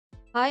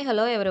Hi,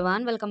 hello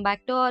everyone, welcome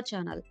back to our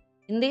channel.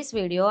 In this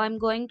video, I'm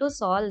going to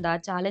solve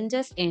the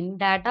challenges in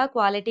data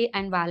quality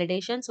and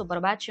validation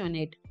Superbadge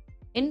unit.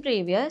 In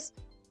previous,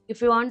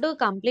 if you want to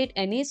complete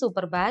any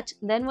Superbadge,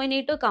 then we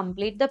need to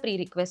complete the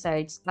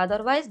prerequisites.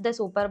 Otherwise, the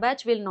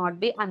Superbadge will not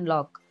be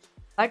unlocked.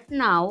 But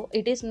now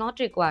it is not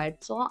required,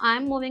 so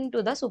I'm moving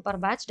to the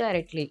Superbadge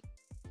directly.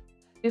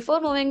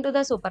 Before moving to the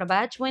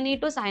Superbadge, we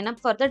need to sign up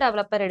for the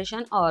developer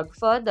edition org.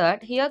 For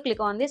that, here click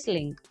on this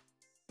link.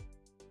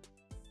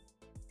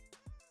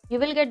 You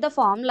will get the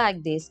form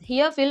like this.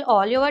 Here fill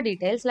all your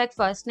details like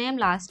first name,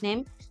 last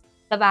name,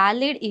 the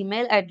valid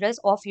email address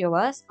of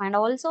yours, and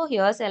also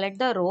here select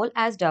the role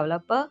as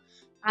developer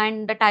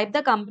and type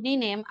the company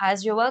name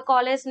as your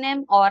college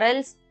name or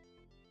else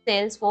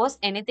Salesforce,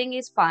 anything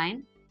is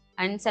fine,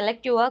 and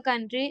select your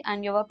country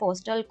and your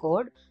postal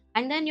code,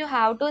 and then you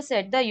have to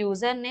set the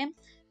username.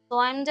 So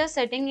I'm just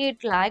setting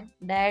it like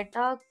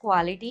data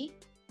quality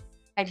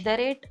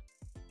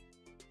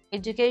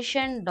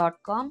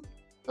 @education.com.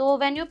 So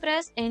when you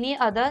press any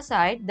other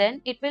site,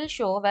 then it will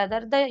show whether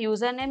the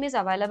username is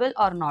available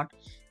or not.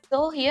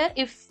 So here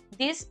if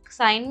this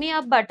sign me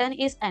up button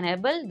is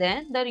enabled,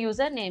 then the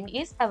username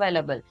is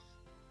available.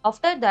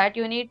 After that,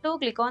 you need to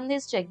click on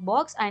this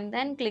checkbox and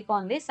then click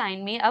on the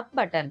sign me up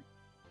button.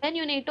 Then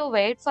you need to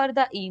wait for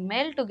the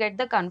email to get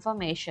the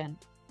confirmation.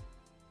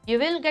 You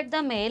will get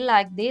the mail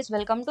like this: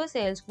 welcome to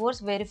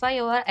Salesforce, verify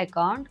your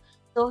account.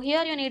 So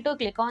here you need to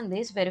click on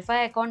this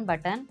verify account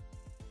button.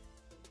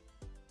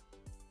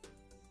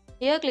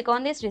 Here click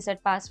on this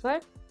reset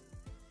password.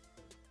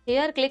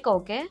 Here click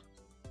OK.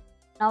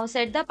 Now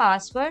set the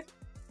password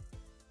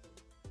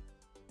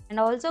and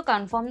also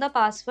confirm the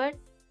password.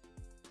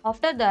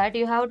 After that,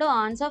 you have to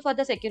answer for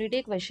the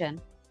security question.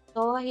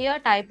 So here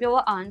type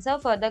your answer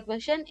for the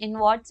question: in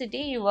what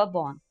city you were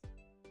born.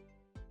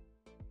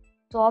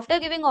 So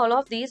after giving all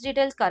of these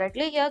details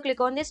correctly, here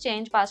click on this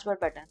change password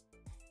button.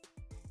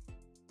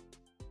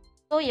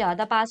 So yeah,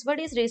 the password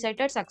is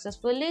resetted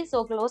successfully.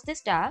 So close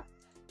this tab.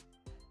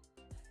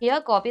 Here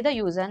copy the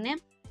username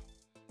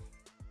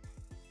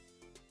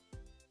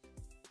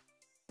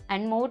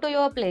and move to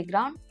your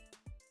playground.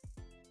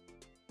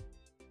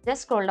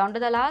 Just scroll down to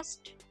the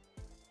last.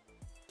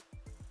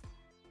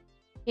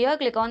 Here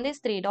click on these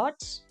three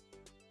dots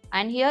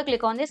and here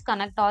click on this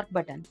connect org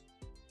button.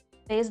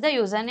 Paste the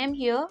username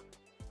here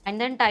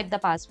and then type the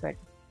password.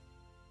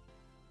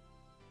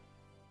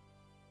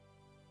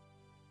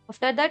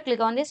 After that,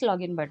 click on this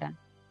login button.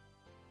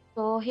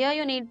 So here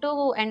you need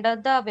to enter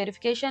the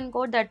verification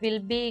code that will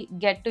be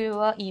get to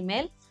your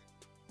email.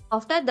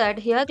 After that,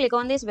 here click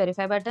on this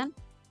verify button.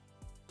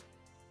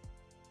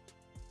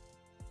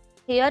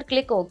 Here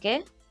click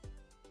OK.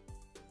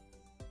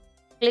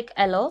 Click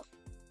allow.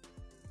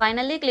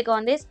 Finally click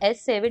on this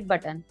save it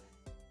button.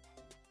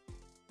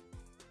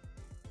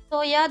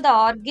 So yeah, the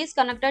org is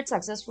connected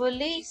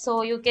successfully.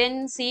 So you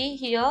can see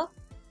here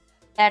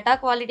data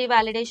quality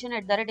validation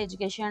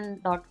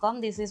 @education.com.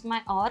 This is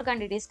my org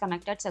and it is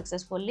connected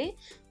successfully.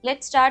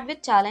 Let's start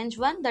with challenge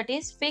 1, that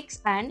is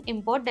fix and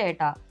import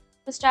data.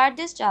 To start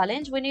this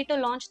challenge, we need to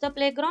launch the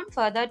playground.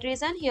 For that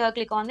reason, here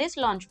click on this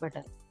launch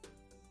button.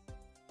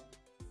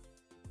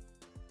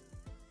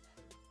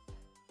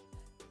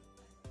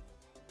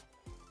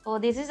 So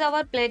this is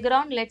our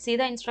playground. Let's see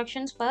the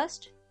instructions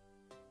first.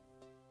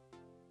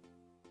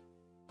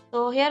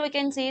 So here we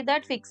can see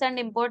that fix and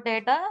import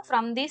data.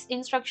 From these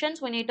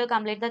instructions, we need to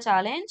complete the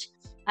challenge.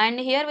 And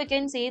here we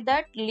can see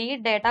that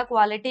lead data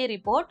quality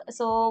report.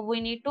 So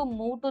we need to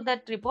move to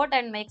that report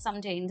and make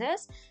some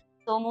changes.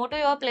 So move to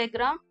your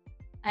playground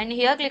and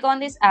here click on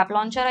this app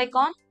launcher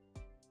icon.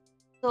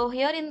 So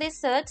here in this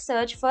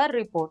search for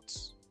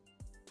reports.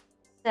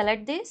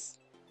 Select this.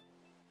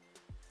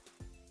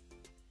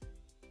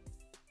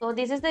 So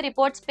this is the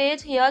reports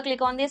page. Here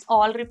click on this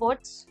all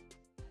reports.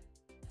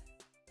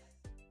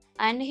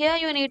 And here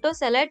you need to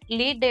select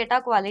lead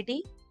data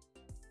quality.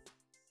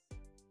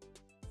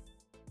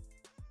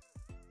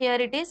 Here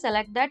it is,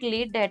 select that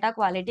lead data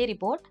quality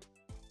report.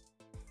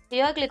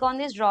 Here click on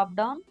this drop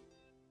down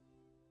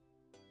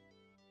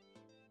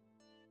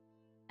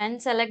and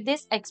select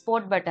this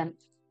export button.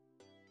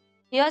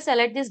 Here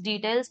select this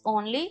details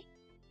only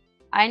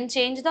and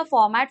change the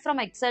format from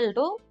Excel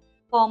to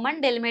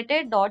common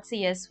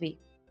delimited.csv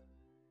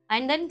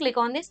and then click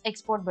on this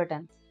export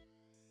button.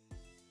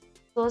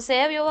 So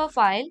save your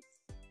file.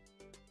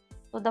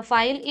 So the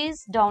file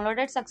is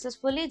downloaded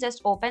successfully.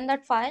 Just open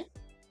that file.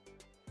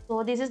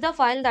 So this is the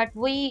file that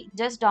we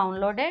just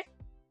downloaded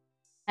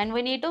and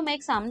we need to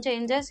make some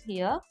changes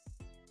here.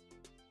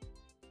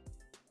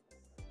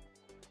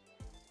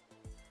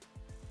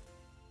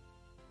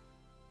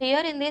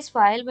 Here in this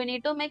file, we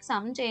need to make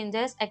some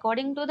changes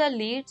according to the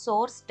lead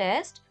source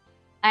test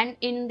and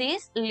in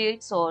this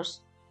lead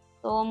source.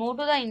 So move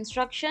to the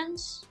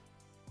instructions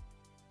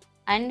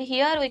and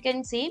here we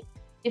can see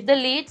if the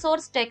lead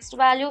source text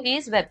value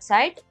is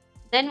website,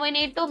 then we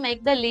need to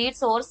make the lead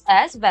source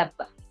as web.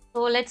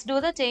 So let's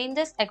do the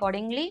changes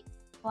accordingly.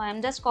 So I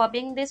am just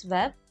copying this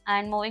web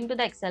and moving to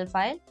the Excel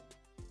file.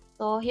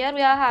 So here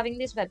we are having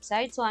this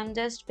website. So I'm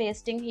just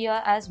pasting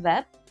here as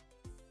web.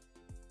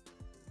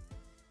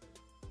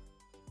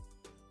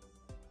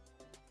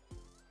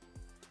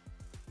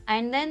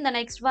 And then the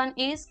next one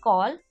is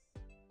call.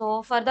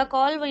 So for the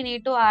call, we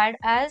need to add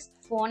as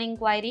phone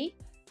inquiry.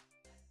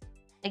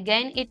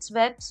 Again, it's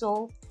web,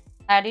 so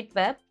add it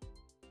web.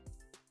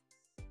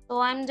 So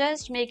I'm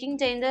just making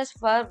changes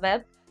for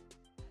web.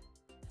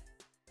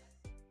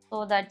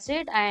 So that's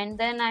it. And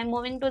then I'm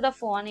moving to the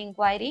phone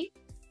inquiry.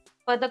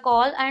 For the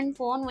call and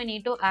phone, we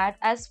need to add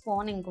as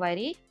phone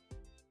inquiry.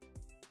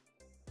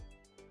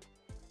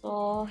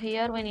 So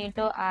here we need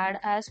to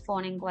add as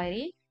phone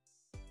inquiry.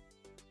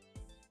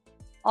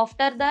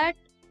 After that,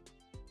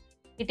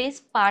 it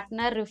is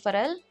partner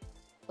referral.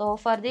 So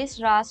for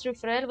this RAS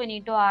referral, we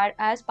need to add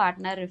as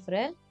partner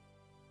referral.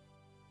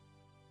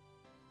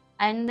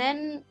 And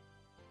then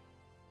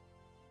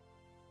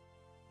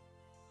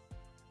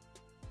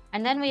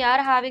we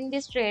are having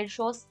this trade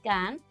show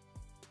scan.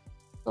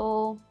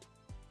 So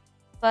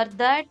for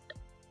that,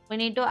 we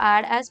need to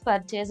add as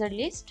purchaser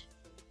list.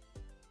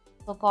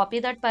 So copy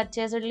that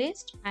purchaser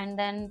list and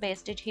then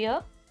paste it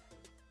here.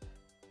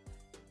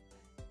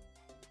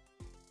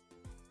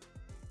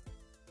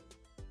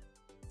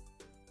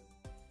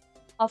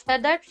 After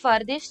that, for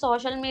this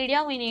social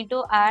media, we need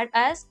to add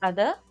as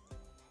other.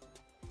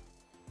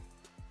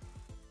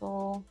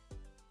 So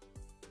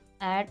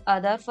add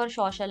other for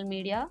social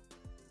media.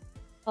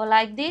 So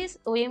like this,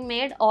 we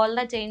made all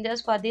the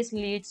changes for this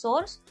lead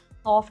source.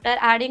 So after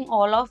adding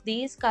all of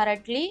these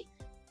correctly,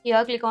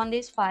 here click on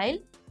this file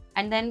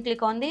and then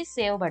click on the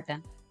save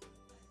button.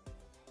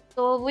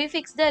 So we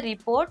fix the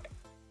report.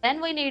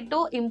 Then we need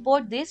to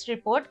import this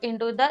report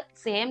into the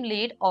same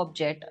lead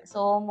object.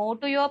 So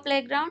move to your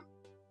playground.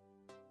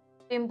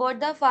 To import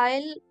the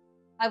file,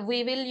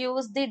 we will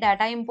use the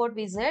data import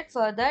wizard.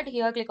 For that,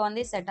 here click on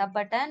the setup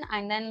button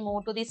and then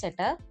move to the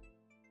setup.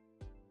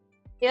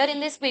 Here in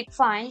this quick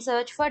find,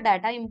 search for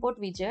data import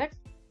widget.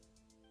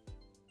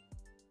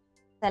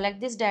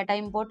 Select this data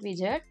import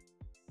widget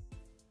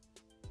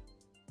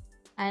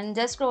and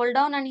just scroll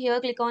down and here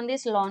click on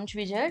this launch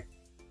widget.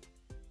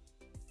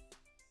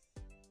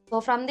 So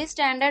from this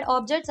standard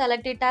object,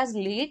 select it as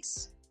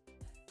leads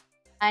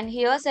and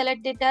here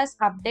select it as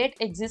update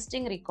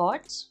existing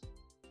records.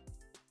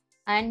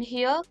 And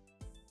here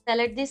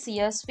select the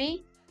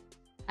CSV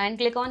and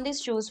click on this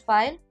choose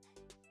file.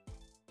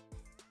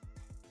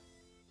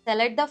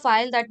 Select the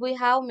file that we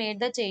have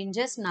made the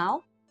changes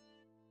now.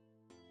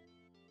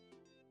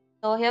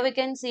 So here we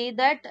can see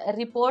that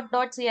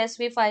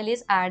report.csv file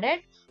is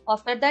added.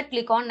 After that,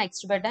 click on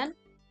next button.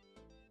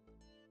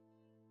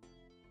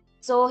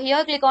 So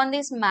here click on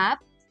this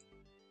map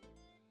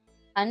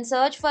and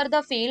search for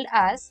the field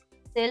as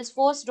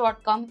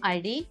salesforce.com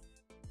ID.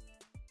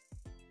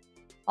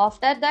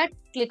 After that,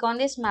 click on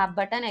this map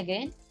button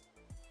again.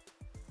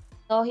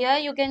 So here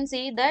you can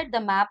see that the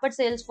map at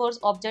Salesforce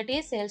object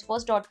is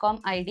salesforce.com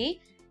ID.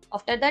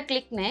 After that,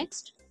 click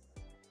next.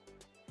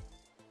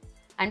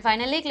 And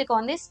finally, click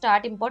on this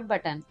start import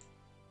button.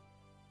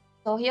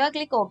 So here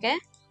click OK.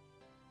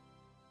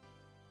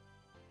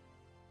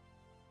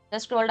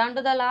 Just scroll down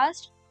to the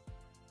last.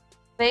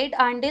 Wait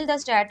until the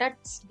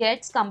status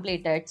gets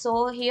completed.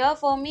 So here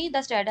for me,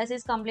 the status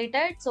is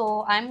completed.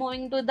 So I'm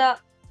moving to the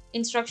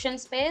instruction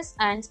space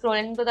and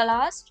scrolling to the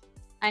last.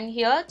 And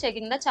here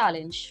checking the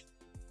challenge.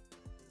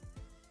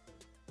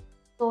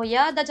 So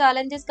yeah, the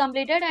challenge is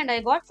completed and I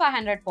got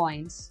 500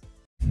 points.